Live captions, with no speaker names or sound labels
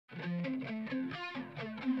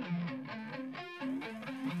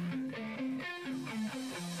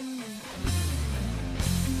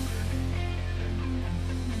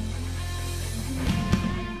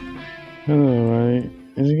Hello, right?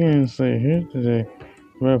 It's again Slay here today.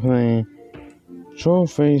 We're playing Troll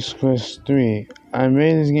Face Quest 3. I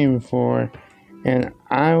made this game before, and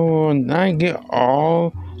I will not get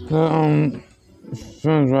all the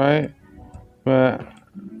films right, but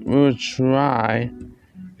we'll try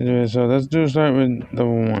to do it. So let's start with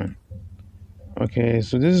level 1. Okay,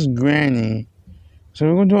 so this is Granny. So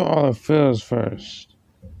we're gonna do all the fills first.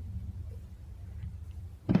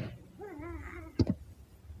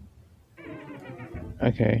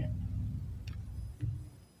 Okay.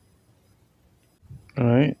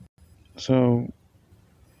 Alright. So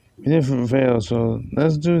we did fail, so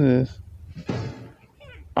let's do this.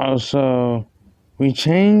 Also, we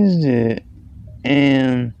changed it,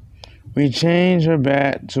 and we changed her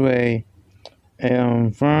back to a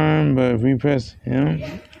firm, but if we press him,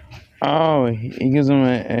 oh, he gives him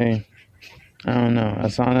a I don't know, a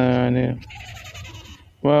sauna idea.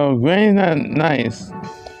 Well, Granny's not nice,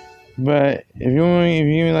 but if you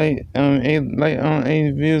like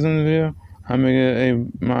eight views on the video, I'll make a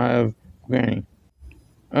mod of Granny.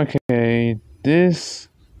 Okay, this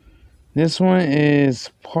one is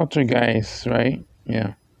Poltergeist, right?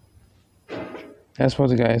 Yeah, that's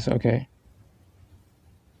Poltergeist. Okay.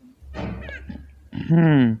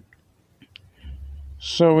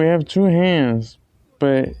 So we have 2 hands,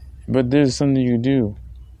 but there's something you do.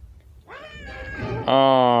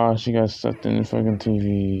 Oh, she got stuck in the fucking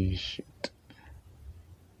TV. Shit.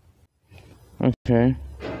 Okay.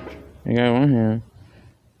 I got 1 hand.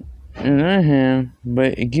 Another hand,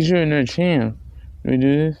 but it gives you another chance. Do we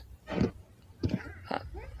do this?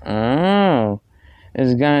 Oh.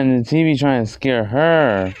 It's a guy in the TV trying to scare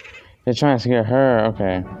her. They're trying to scare her.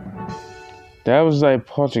 Okay. That was like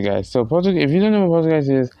Poltergeist. So Poltergeist, if you don't know what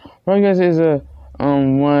Poltergeist is a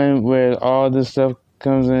one where all this stuff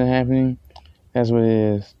comes in happening. That's what it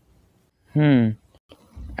is. I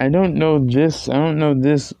don't know this. I don't know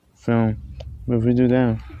this film. But if we do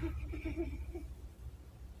that.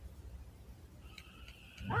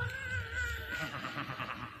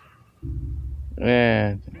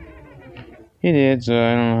 Yeah. He did, so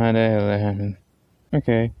I don't know how the hell that happened.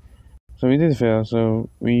 Okay. So we did fail, so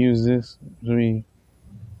we use this. So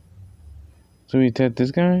we tap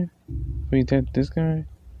this guy? We tap this guy?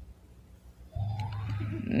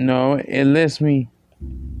 No, it lets me.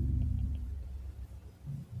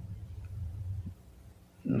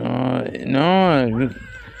 No,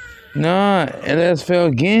 it lets fail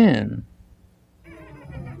again.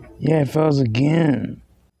 Yeah, it fails again.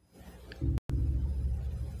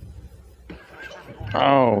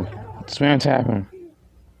 Oh, spam tap him.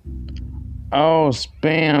 Oh,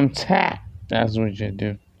 spam tap. That's what you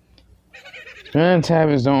do. Spam tap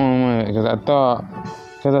is the only one because I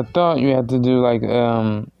thought you had to do like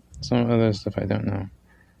some other stuff. I don't know.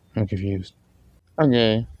 I'm confused.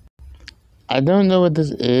 Okay. I don't know what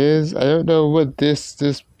this is. I don't know what this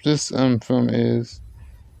film is.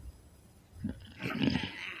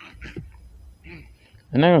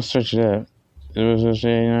 I'm not gonna search it up. Is it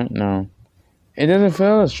straight? No. It doesn't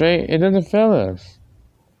fail us, straight. It doesn't fail us.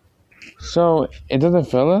 So it doesn't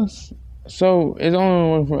fail us. So it's only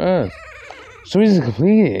one for us. So we just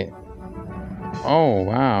completed it. Oh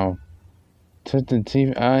wow. Took the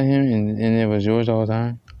teeth out of him and it was yours the whole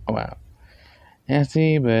time. Oh wow.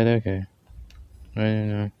 Nasty, but okay. I don't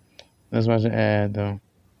know. Let's watch the ad though.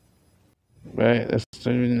 Right, let's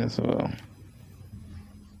start reading this as well.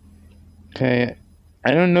 Okay,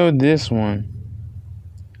 I don't know this one.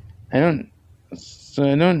 I don't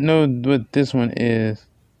know what this one is.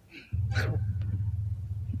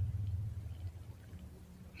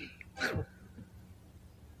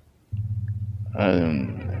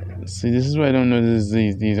 See, this is why I don't know these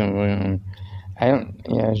are I don't,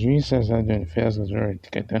 yeah, it's recess out doing fails because we already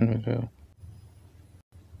got done with fail.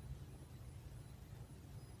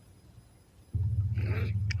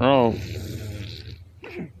 Oh,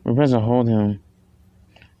 we're supposed to hold him,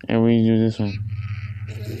 and we do this one.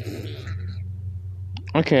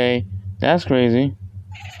 Okay, that's crazy.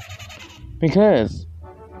 Because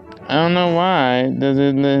I don't know why does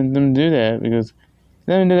it let them do that. Because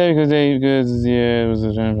let them do that because yeah, it was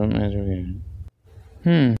a turn from magic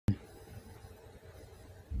game.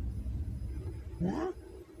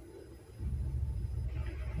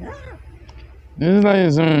 This is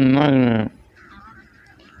like some enlargement.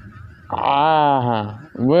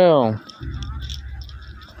 Well.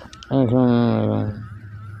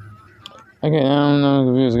 Okay, I don't know, I'm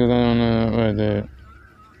confused because I don't know what I did.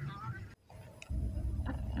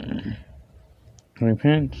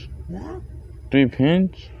 Repent? 3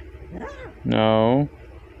 pinch? No.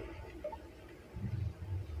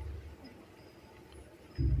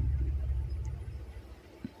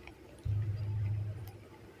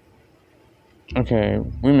 Okay,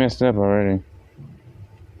 we messed up already.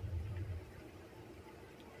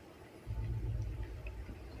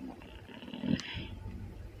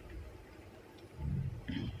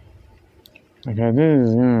 Okay, this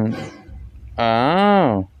is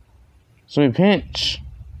oh, so we pinch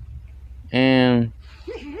and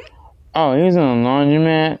oh, he was in a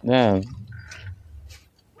laundromat.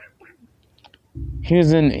 He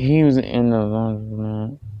was in the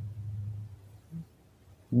laundromat.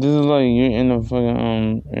 This is like you're in the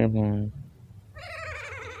fucking airplane.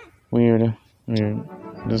 Weird.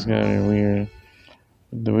 This guy is weird.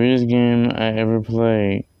 The weirdest game I ever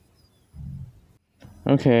played.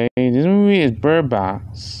 Okay, this movie is Bird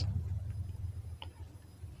Box.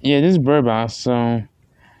 Yeah, this is Bird Box. So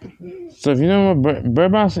if you know what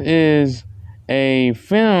Bird Box is, a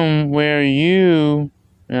film where you.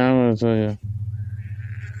 And I'm gonna tell you.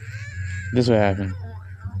 This will happen.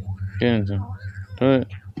 Get into it. I'll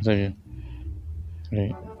tell you.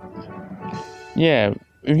 Okay. Yeah,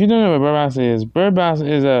 if you don't know what Bird Box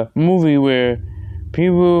is a movie where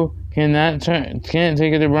people can't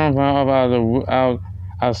take their blood off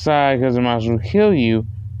outside because the monster will kill you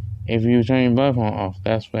if you turn your blood pump off.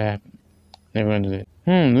 That's what happened. Never understood it.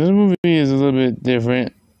 This movie is a little bit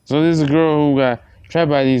different. So there's a girl who got trapped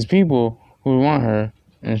by these people who want her,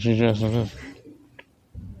 and she's dressed like this.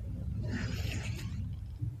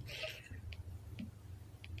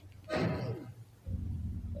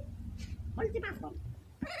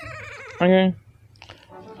 Okay.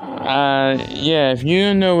 Yeah, if you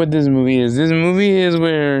don't know what this movie is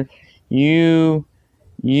where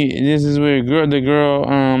this is where the girl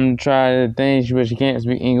tried to think, but she can't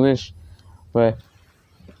speak English, but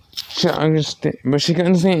she can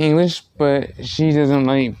understand English, but she doesn't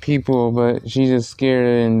like people, but she's just scared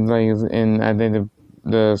and I think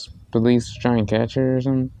the police try and catch her or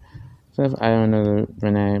some stuff. I don't know the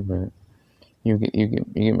Renee, but you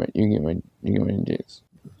get my gist.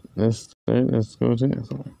 Let's go to the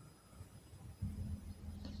next one.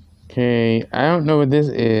 Okay, I don't know what this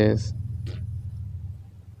is.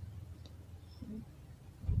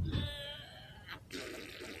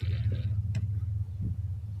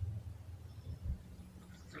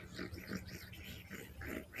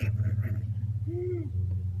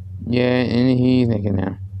 Yeah, and he's thinking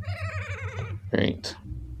now. Great.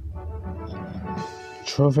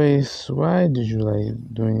 Trollface, why did you like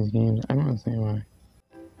doing these games? I don't understand why.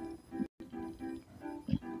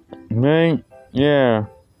 Right? Yeah.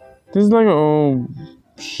 This is like an old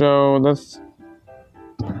show. Let's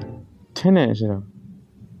 10 that shit up.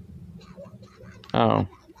 Oh.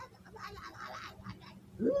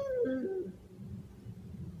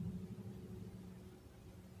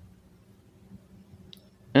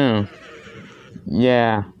 Oh.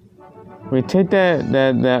 Yeah. We take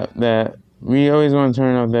that. We always want to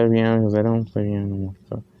turn off that piano because I don't play piano anymore.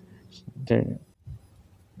 So, there.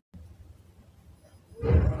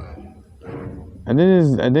 I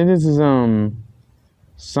think this is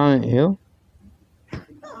Silent Hill.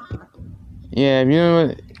 Yeah, if you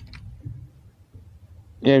know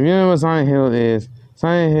what Silent Hill is,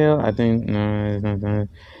 Silent Hill, I think no, it's not Silent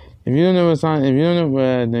Hill. If you don't know what Silent Hill. If you don't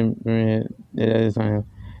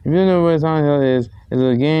know what Silent Hill is, it's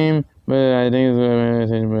a game, but I think it's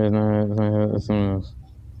but it's not Silent Hill. It's something else.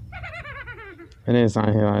 I think it's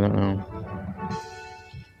Silent Hill. I don't know.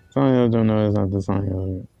 Silent Hill, don't know. It's not the Silent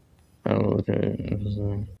Hill. Oh, okay.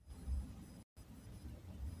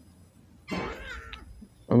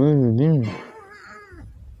 Oh, this is a demon.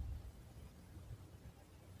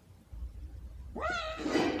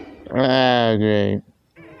 Ah, great.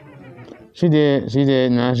 She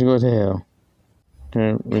did. Now she goes to hell.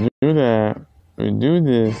 Okay, we do that. We do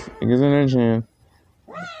this. It gives her another chance.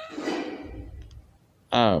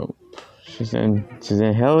 Oh, she's in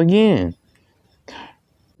hell again.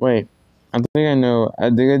 Wait, I think I know. I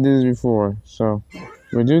think I did this before. So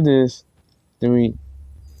we do this, then we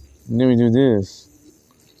do this.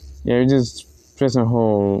 Yeah, we just press and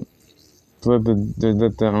hold to let the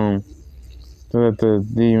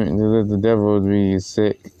devil be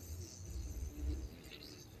sick.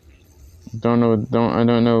 Yeah,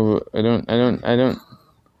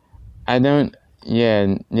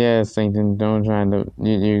 Satan, don't try to,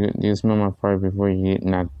 you smell my fart before you get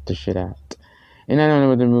knocked the shit out. And I don't know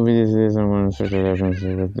what the movie this is, I'm going to search it up and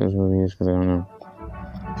see what this movie is, because I don't know.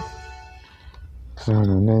 Because I don't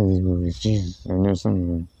know none of these movies, Jesus, I know some of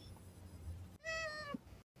them.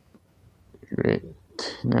 Great,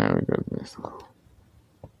 now we go to this one.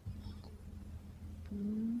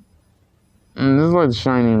 This is like The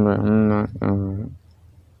Shining, but I'm not,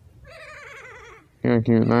 you gotta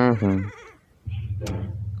keep laughing.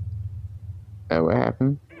 That what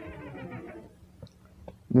happened?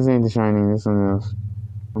 This ain't The Shining, this one else.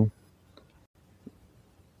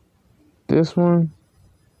 This one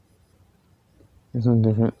is something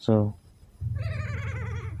different, so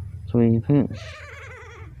 3 pinch.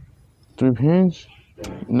 3 pinch?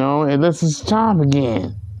 No, it lets us stop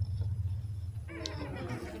again.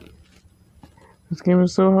 This game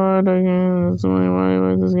is so hard again. That's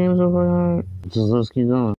why this game is so fucking hard. Just let's keep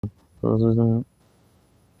going.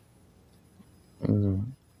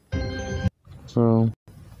 So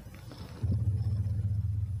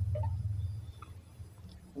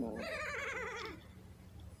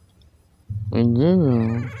I did.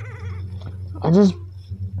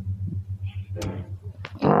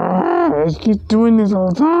 I keep doing this all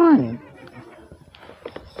the time.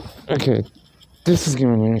 Okay, this is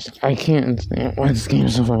giving me. I can't understand why this game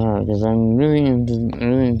is so fucking hard because I'm really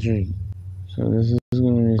intrigued. So this is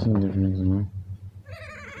gonna be some difference, you know?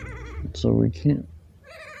 So we can't.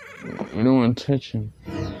 We don't want to touch him.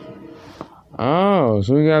 Oh,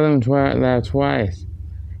 so we got him twice.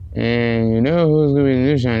 And you know who's gonna be the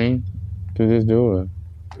new Shining? Through this door.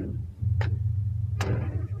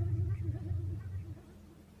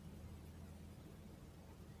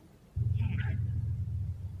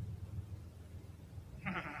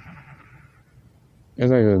 That's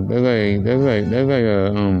like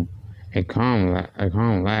a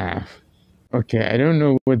calm laugh. Okay, I don't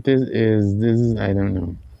know what this is. I don't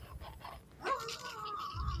know.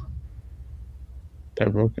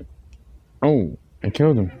 That broke it. Oh, I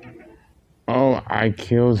killed him. Oh, I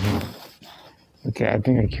killed him. Okay, I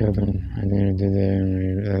think I killed him. I never did that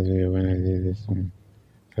in my last video when I did this one.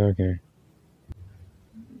 Okay.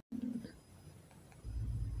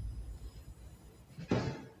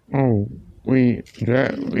 Oh, we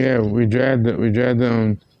dragged the hair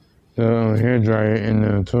dryer in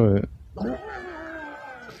the toilet.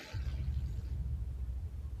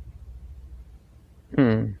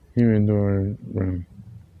 Humidor room.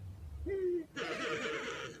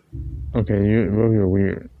 Okay, both you're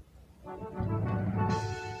weird.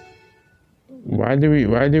 Why did we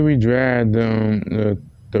drag the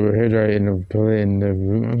hair dryer in the toilet in the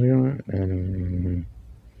room? I don't know.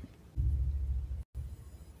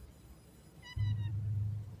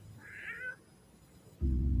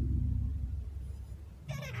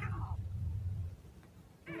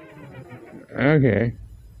 Okay.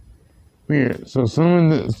 Weird. So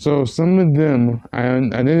some of them I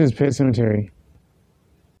did this pet cemetery.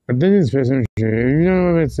 If you don't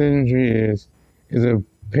know what pet cemetery is a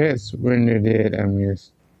pets when they're dead, I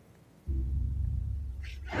guess.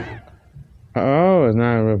 Oh, it's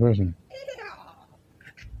not a real person.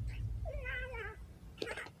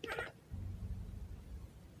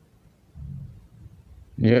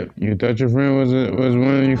 Yep, you thought your friend was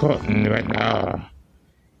one of you called, and you're like, nah.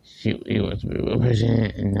 He was a real person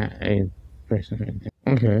and not a person.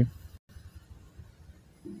 Okay.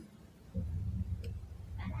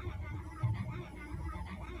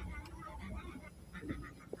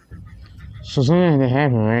 So something had to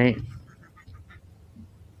happen, right?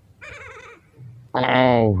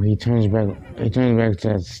 Oh, he turns back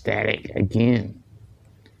to static again.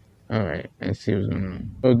 Alright, let's see what's going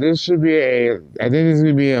on. So this should be I think this is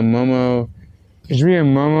gonna be a Momo. It should be a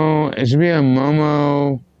Momo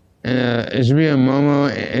and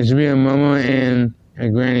a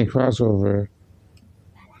Granny crossover.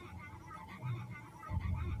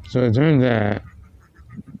 So it turns out,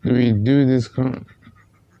 do we do this do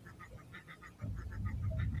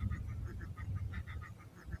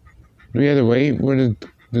we have to wait for the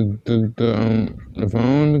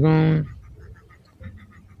phone to go on?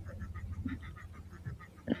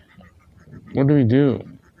 What do we do?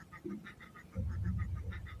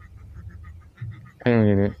 I don't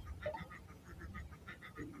get it.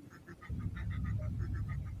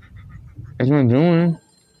 That's what I'm doing.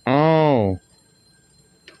 Oh.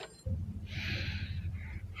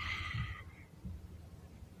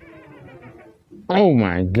 Oh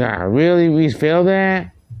my God, really? We failed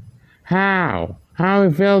that? How? How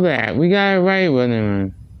we failed that? We got it right, but never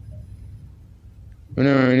mind. We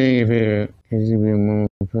didn't get favorite. It's gonna be a Momo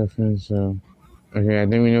preference, so. Okay, I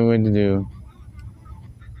think we know what to do.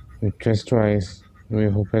 We press twice. We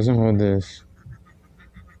press and hold this.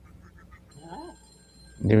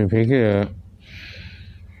 Then we pick it up.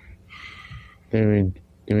 Then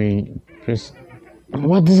we press.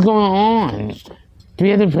 What is going on? Do we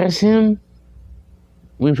have to press him?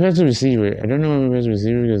 We press the receiver. I don't know when we press the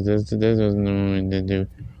receiver because that doesn't know what to do.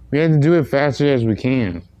 We have to do it faster as we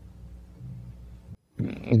can.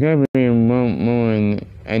 It's gotta be a Momo and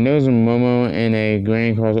I know it's a Momo and a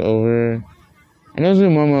Granny crossover. I know it's a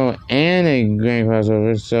Momo and a Granny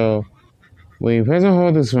crossover, so we press and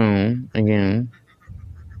hold this phone again.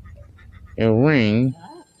 it'll ring,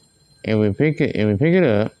 and we pick it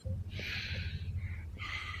up.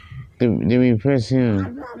 Then we press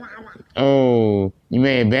him. Oh, you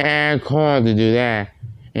made a bad call to do that.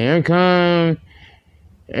 And here come.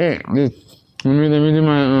 Let me do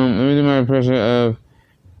my impression of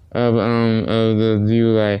the view,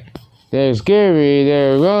 like, they're scary,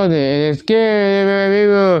 they're rolling, and they're scary,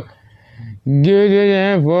 people. Give it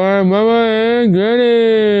up for Momo and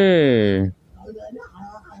Glenys.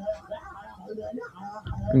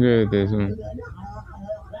 I'm good at this one.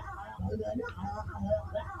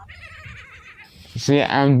 See,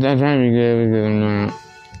 I'm trying to be good because I'm not.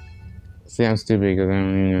 See, I'm stupid because I don't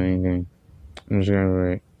even know anything. I'm just gonna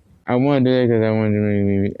write. I want to do that because I wanted to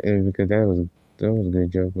make it because that was a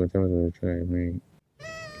good joke, but that was a try, man.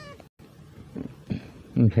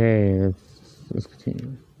 Okay, let's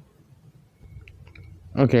continue.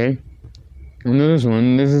 Okay, I know this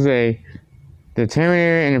one. This is the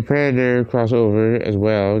Terminator and the Predator crossover as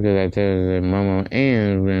well, because I tell you that Momo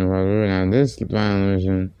and Grandfather. Now this final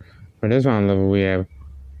mission, for this final level, we have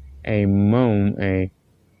a Momo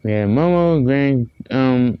Grand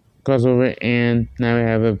crossover, and now we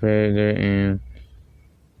have a Predator and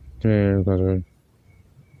Terminator crossover.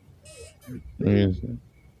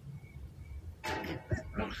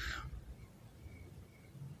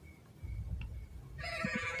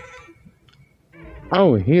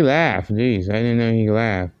 Oh, he laughed. Jeez, I didn't know he could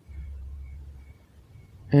laugh.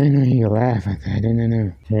 I didn't know he could laugh like that. I didn't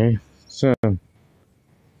know. Okay, so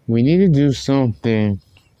we need to do something.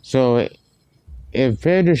 So if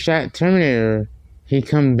Predator shot Terminator, he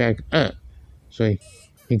comes back up. So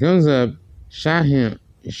he comes up, shot him.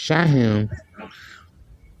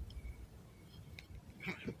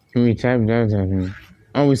 And we tap him.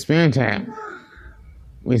 Oh, we spam tap.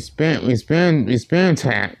 We spam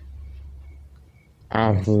tap.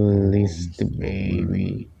 I'll release the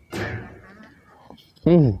baby.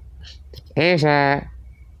 Ooh. Headshot.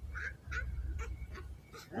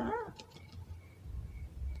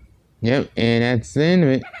 Yep, and that's the end of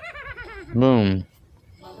it. Boom.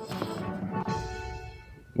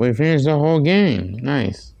 We finished the whole game.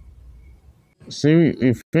 Nice. See,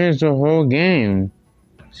 we finished the whole game.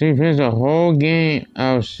 See, we finished the whole game.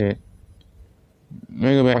 Oh, shit. Let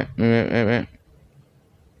me go back.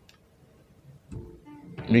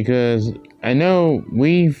 Because I know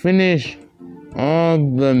we finished all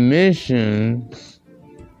the missions.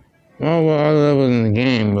 Well, all the levels in the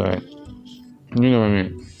game, but you know what I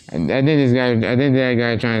mean. I think that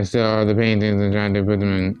guy trying to steal all the paintings and trying to put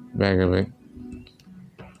them in the back of it.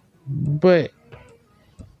 But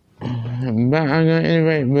I'm gonna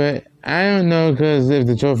iterate. But I don't know, because if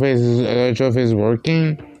the troll face is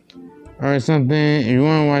working or something. If you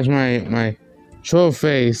want to watch my troll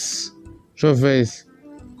face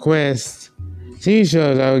quest TV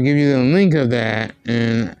shows, I will give you the link of that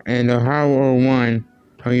and the how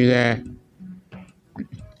you that.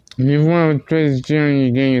 If you want to play this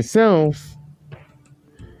game yourself,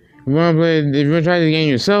 if you want to try this game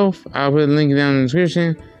yourself, I'll put a link down in the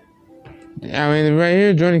description. I mean, right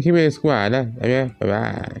here, join the GabbyD squad. Bye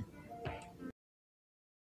bye.